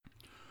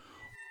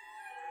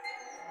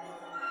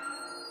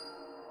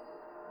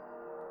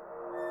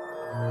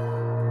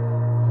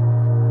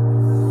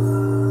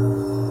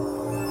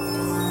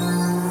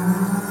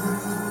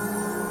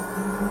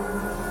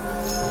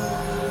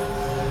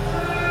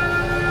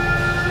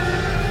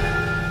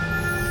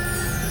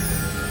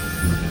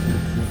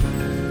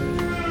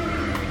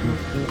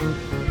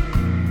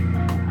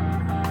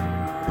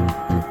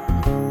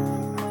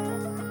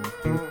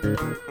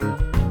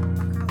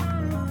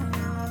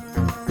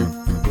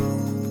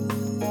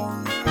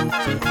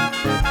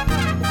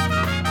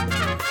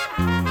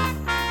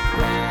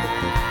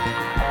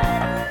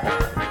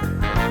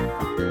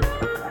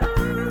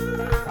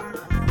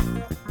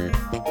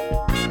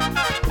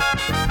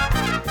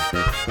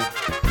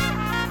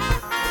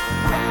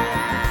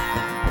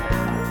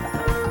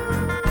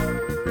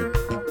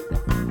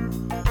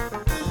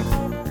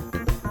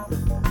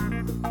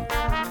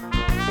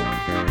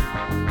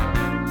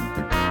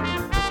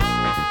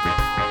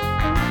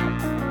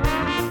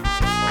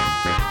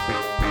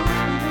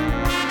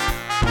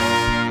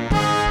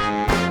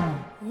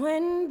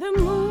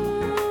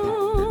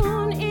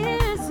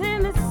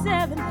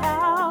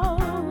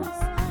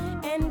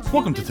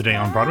Welcome to Today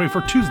on Broadway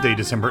for Tuesday,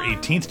 December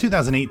 18th,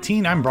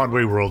 2018. I'm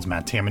Broadway World's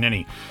Matt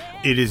Tamanini.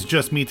 It is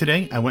just me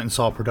today. I went and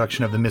saw a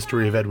production of The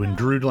Mystery of Edwin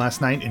Drood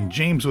last night, and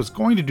James was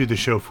going to do the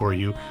show for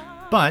you,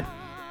 but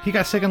he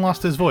got sick and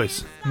lost his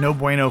voice. No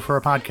bueno for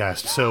a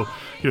podcast, so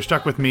you're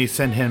stuck with me.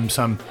 Send him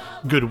some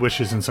good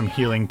wishes and some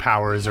healing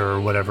powers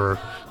or whatever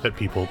that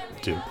people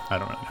do. I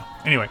don't really know.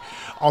 Anyway,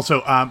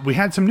 also, we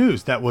had some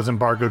news that was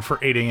embargoed for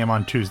 8 a.m.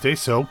 on Tuesday,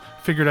 so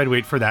figured I'd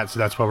wait for that, so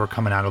that's why we're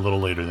coming out a little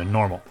later than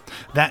normal.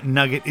 That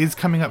nugget is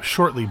coming up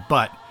shortly,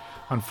 but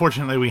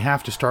unfortunately we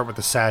have to start with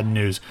the sad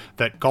news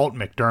that Galt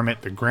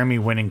McDermott, the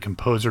Grammy-winning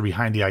composer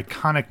behind the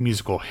iconic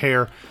musical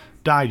Hair,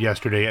 died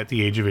yesterday at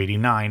the age of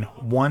 89,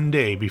 one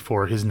day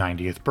before his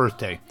 90th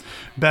birthday.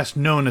 Best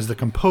known as the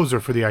composer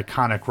for the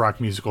iconic rock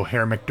musical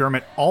Hair,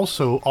 McDermott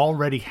also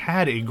already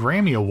had a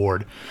Grammy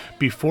Award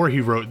before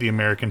he wrote the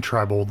American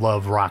tribal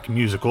love rock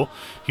musical.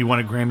 He won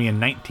a Grammy in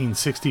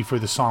 1960 for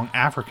the song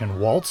African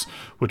Waltz,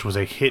 which was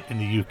a hit in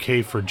the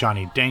UK for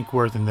Johnny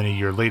Dankworth, and then a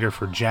year later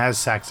for jazz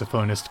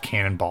saxophonist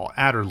Cannonball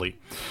Adderley.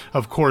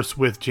 Of course,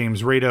 with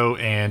James Rado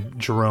and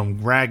Jerome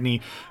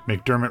Ragney,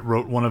 McDermott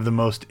wrote one of the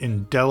most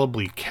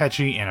indelibly catchy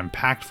and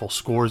impactful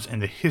scores in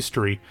the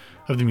history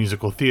of the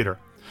musical theater.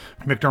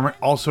 McDermott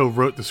also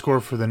wrote the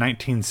score for the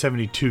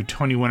 1972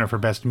 Tony winner for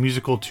Best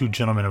Musical, Two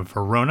Gentlemen of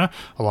Verona,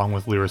 along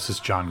with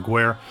lyricist John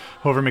Guare.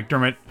 However,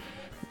 McDermott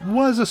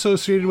was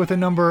associated with a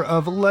number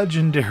of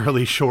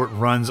legendarily short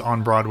runs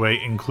on Broadway,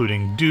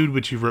 including Dude,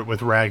 which he wrote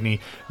with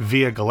Ragney,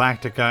 Via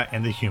Galactica,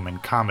 and The Human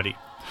Comedy.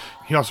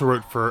 He also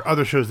wrote for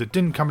other shows that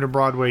didn't come to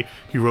Broadway.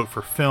 He wrote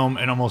for film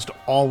and almost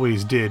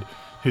always did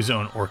his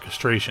own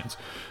orchestrations.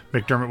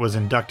 McDermott was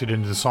inducted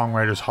into the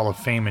Songwriters Hall of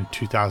Fame in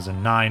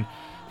 2009.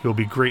 He will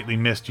be greatly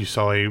missed. You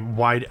saw a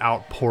wide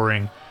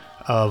outpouring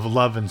of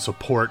love and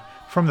support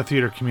from the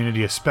theater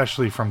community,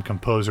 especially from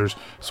composers,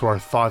 so our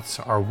thoughts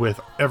are with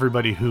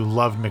everybody who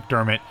loved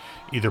McDermott,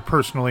 either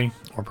personally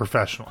or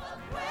professionally.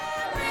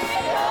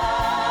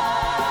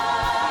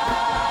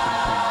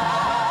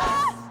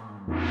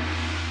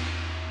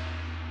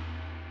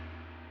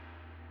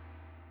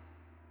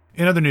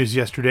 In other news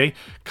yesterday,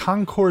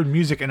 Concord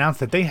Music announced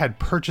that they had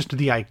purchased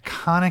the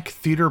iconic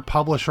theater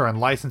publisher and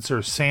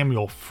licensor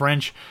Samuel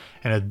French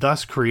and had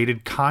thus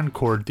created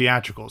Concord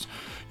Theatricals.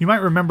 You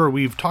might remember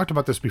we've talked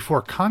about this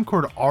before.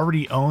 Concord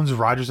already owns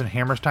Rodgers &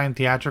 Hammerstein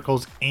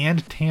Theatricals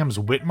and Tams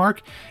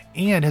Witmark,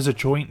 and has a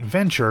joint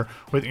venture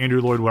with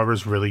Andrew Lloyd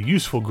Webber's Really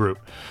Useful Group.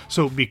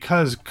 So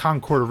because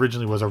Concord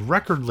originally was a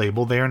record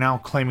label, they are now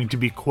claiming to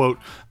be, quote,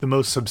 the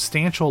most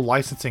substantial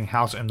licensing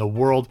house in the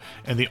world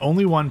and the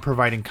only one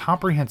providing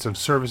comprehensive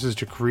services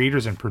to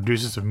creators and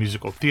producers of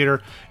musical theater,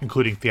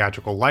 including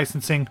theatrical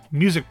licensing,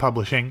 music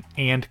publishing,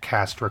 and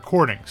cast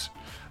recordings.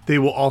 They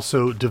will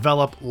also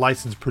develop,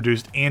 license,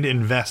 produce, and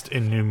invest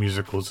in new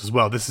musicals as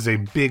well. This is a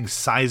big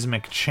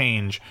seismic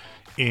change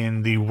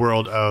in the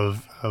world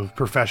of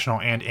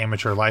professional and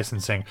amateur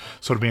licensing,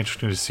 so it'll be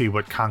interesting to see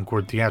what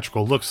Concord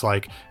Theatrical looks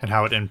like and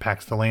how it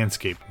impacts the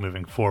landscape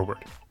moving forward.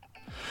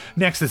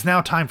 Next, it's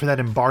now time for that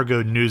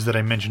embargoed news that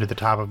I mentioned at the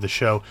top of the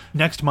show.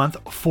 Next month,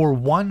 for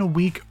 1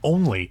 week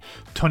only,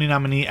 Tony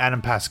nominee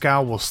Adam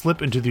Pascal will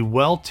slip into the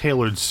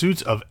well-tailored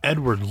suits of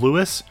Edward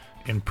Lewis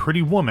in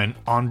Pretty Woman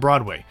on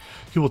Broadway.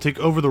 He will take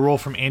over the role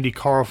from Andy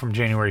Carl from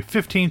January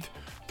 15th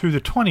through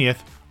the 20th,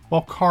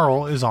 while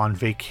Carl is on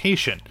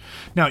vacation.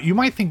 Now, you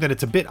might think that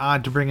it's a bit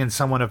odd to bring in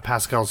someone of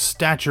Pascal's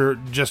stature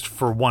just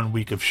for 1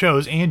 week of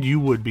shows, and you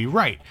would be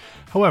right.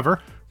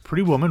 However,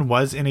 Pretty Woman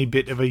was in a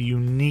bit of a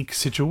unique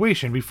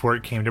situation before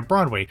it came to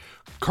Broadway.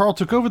 Carl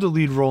took over the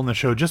lead role in the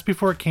show just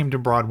before it came to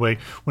Broadway,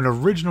 when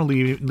original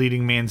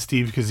leading man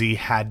Steve Kazee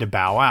had to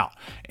bow out.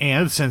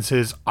 And since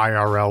his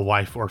IRL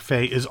wife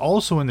Orfeh is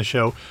also in the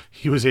show,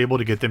 he was able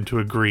to get them to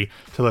agree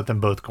to let them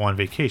both go on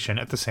vacation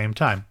at the same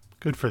time.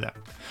 Good for them.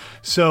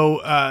 So,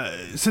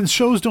 since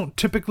shows don't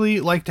typically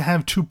like to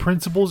have two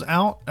principals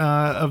out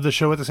of the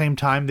show at the same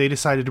time, they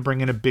decided to bring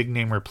in a big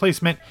name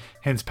replacement,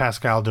 hence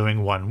Pascal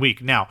doing 1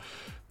 week. Now,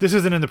 this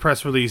isn't in the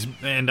press release,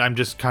 and I'm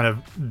just kind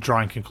of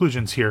drawing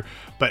conclusions here,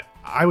 but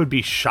I would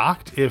be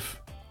shocked if,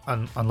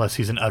 unless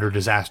he's an utter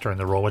disaster in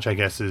the role, which I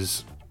guess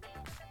is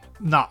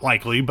not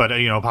likely, but,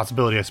 a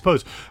possibility, I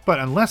suppose. But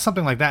unless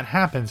something like that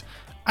happens,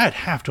 I'd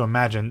have to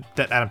imagine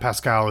that Adam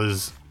Pascal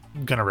is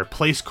going to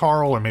replace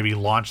Carl or maybe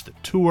launch the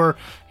tour.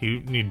 He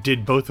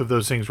did both of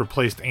those things,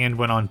 replaced and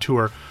went on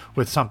tour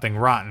with Something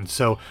Rotten.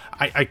 So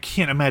I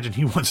can't imagine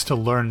he wants to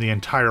learn the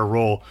entire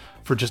role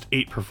for just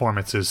 8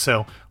 performances.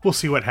 So we'll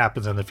see what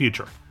happens in the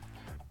future.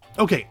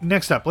 Okay,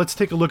 next up, let's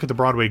take a look at the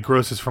Broadway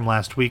grosses from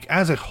last week.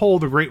 As a whole,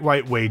 The Great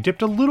White Way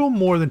dipped a little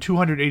more than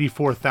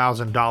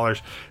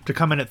 $284,000 to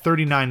come in at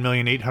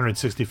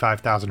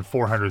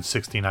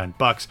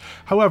 $39,865,469.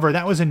 However,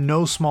 that was in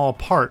no small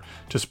part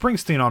to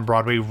Springsteen on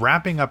Broadway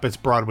wrapping up its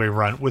Broadway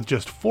run with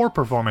just 4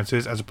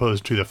 performances as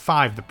opposed to the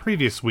 5 the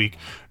previous week,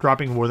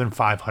 dropping more than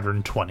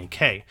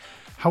 $520K.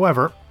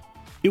 However,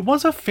 it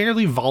was a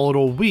fairly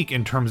volatile week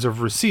in terms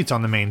of receipts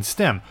on the main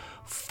stem.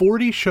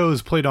 40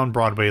 shows played on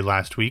Broadway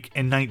last week,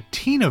 and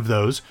 19 of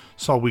those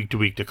saw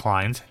week-to-week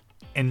declines,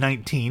 and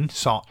 19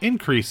 saw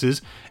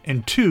increases,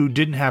 and 2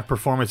 didn't have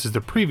performances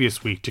the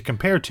previous week to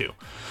compare to.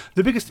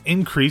 The biggest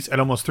increase at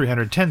almost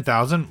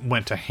 $310,000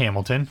 went to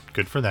Hamilton,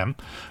 good for them,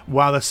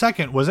 while the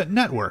second was at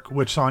Network,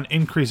 which saw an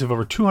increase of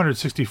over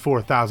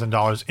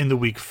 $264,000 in the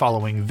week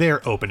following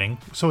their opening,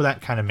 so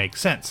that kind of makes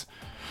sense.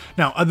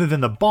 Now, other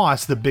than The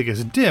Boss, the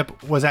biggest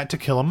dip was at To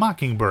Kill a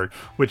Mockingbird,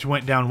 which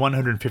went down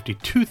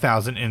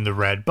 $152,000 in the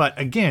red, but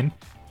again,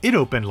 it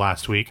opened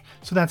last week,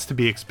 so that's to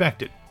be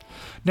expected.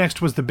 Next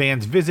was the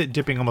band's Visit,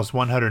 dipping almost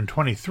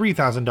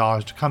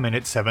 $123,000 to come in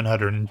at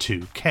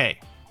 $702K.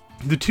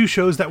 The 2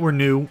 shows that were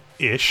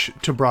new-ish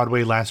to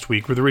Broadway last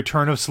week were the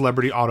return of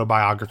Celebrity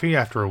Autobiography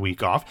after a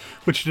week off,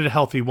 which did a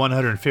healthy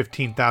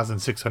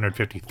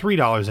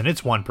 $115,653 in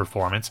its one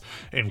performance,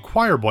 and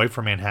Choir Boy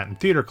for Manhattan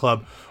Theater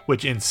Club,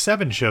 which in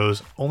 7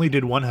 shows only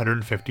did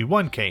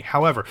 $151K.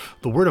 However,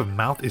 the word of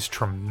mouth is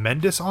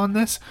tremendous on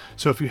this,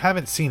 so if you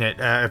haven't seen it,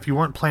 if you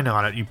weren't planning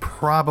on it, you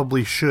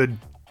probably should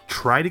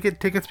try to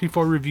get tickets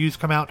before reviews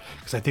come out,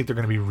 because I think they're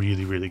going to be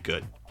really, really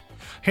good.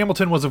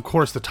 Hamilton was, of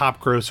course, the top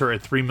grosser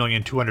at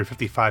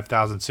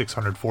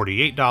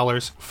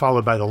 $3,255,648,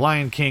 followed by The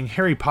Lion King,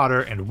 Harry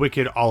Potter, and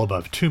Wicked, all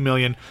above $2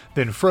 million.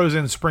 Then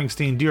Frozen,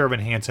 Springsteen, Dear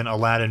Evan Hansen,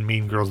 Aladdin,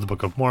 Mean Girls, The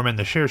Book of Mormon,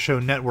 The Cher Show,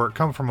 Network,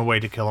 Come From Away,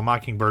 To Kill a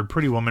Mockingbird,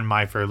 Pretty Woman,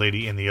 My Fair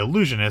Lady, and The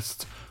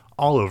Illusionists,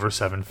 all over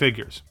 7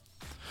 figures.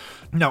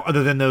 Now,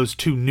 other than those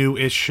 2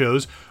 new-ish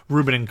shows,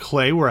 Reuben and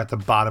Clay were at the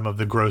bottom of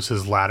the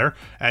grosses ladder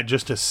at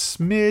just a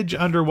smidge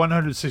under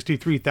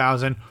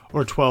 $163,000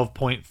 or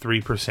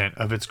 12.3%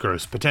 of its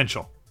gross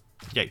potential.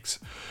 Yikes.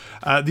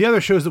 The other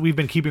shows that we've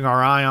been keeping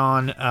our eye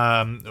on,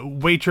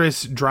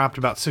 Waitress dropped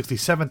about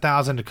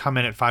 $67,000 to come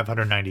in at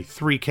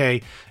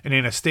 $593K, and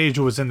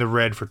Anastasia was in the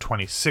red for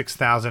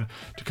 $26,000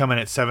 to come in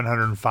at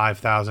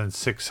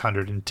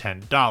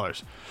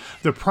 $705,610.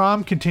 The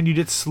Prom continued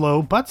its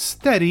slow but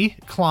steady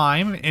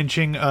climb,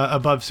 inching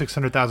above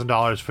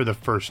 $600,000 for the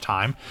first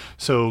time,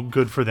 so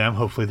good for them.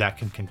 Hopefully that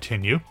can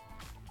continue.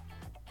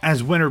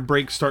 As winter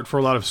breaks start for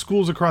a lot of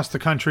schools across the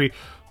country,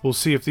 we'll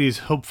see if these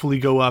hopefully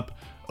go up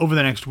over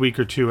the next week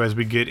or two as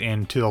we get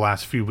into the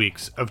last few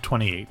weeks of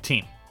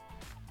 2018.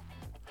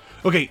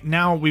 Okay,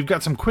 now we've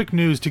got some quick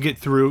news to get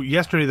through.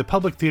 Yesterday, the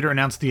Public Theater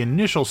announced the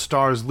initial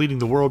stars leading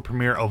the world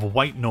premiere of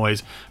White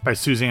Noise by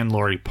Suzanne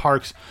Laurie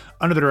Parks.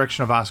 Under the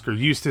direction of Oscar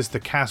Eustis, the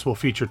cast will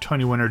feature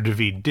Tony winner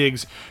Daveed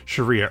Diggs,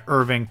 Sharia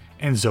Irving,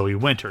 and Zoe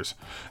Winters.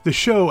 The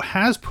show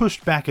has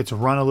pushed back its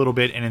run a little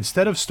bit, and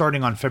instead of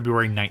starting on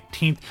February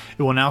 19th,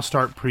 it will now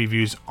start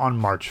previews on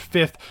March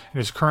 5th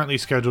and is currently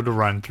scheduled to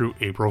run through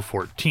April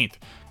 14th.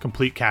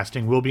 Complete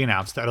casting will be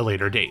announced at a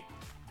later date.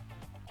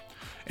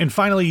 And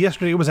finally,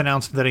 yesterday it was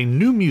announced that a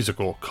new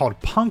musical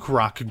called Punk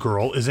Rock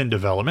Girl is in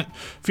development,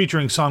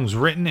 featuring songs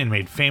written and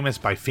made famous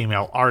by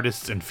female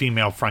artists and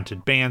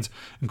female-fronted bands,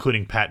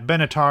 including Pat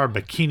Benatar,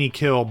 Bikini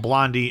Kill,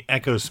 Blondie,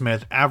 Echo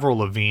Smith, Avril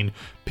Lavigne,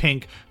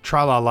 Pink,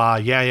 Tra-La-La,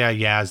 Yeah Yeah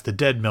Yeahs, The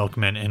Dead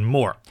Milkmen, and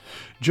more.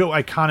 Joe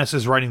Iconis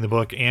is writing the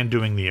book and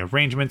doing the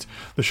arrangements.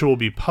 The show will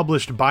be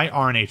published by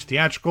R&H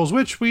Theatricals,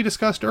 which we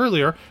discussed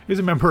earlier is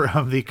a member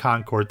of the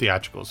Concord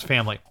Theatricals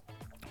family.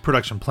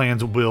 Production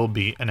plans will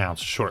be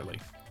announced shortly.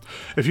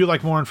 If you'd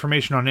like more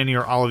information on any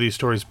or all of these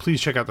stories, please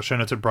check out the show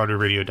notes at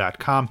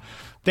BroadwayRadio.com.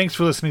 Thanks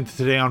for listening to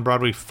Today on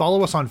Broadway.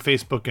 Follow us on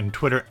Facebook and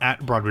Twitter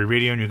at Broadway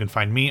Radio, and you can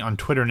find me on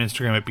Twitter and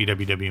Instagram at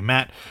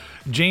BWWMatt.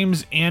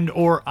 James and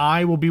or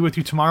I will be with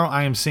you tomorrow.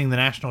 I am seeing the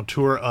national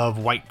tour of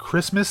White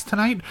Christmas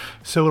tonight,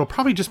 so it'll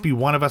probably just be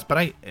one of us,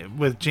 but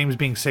with James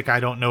being sick, I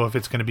don't know if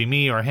it's going to be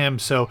me or him,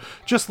 so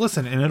just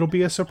listen, and it'll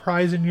be a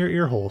surprise in your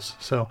ear holes.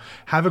 So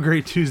have a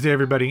great Tuesday,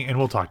 everybody, and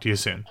we'll talk to you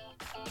soon.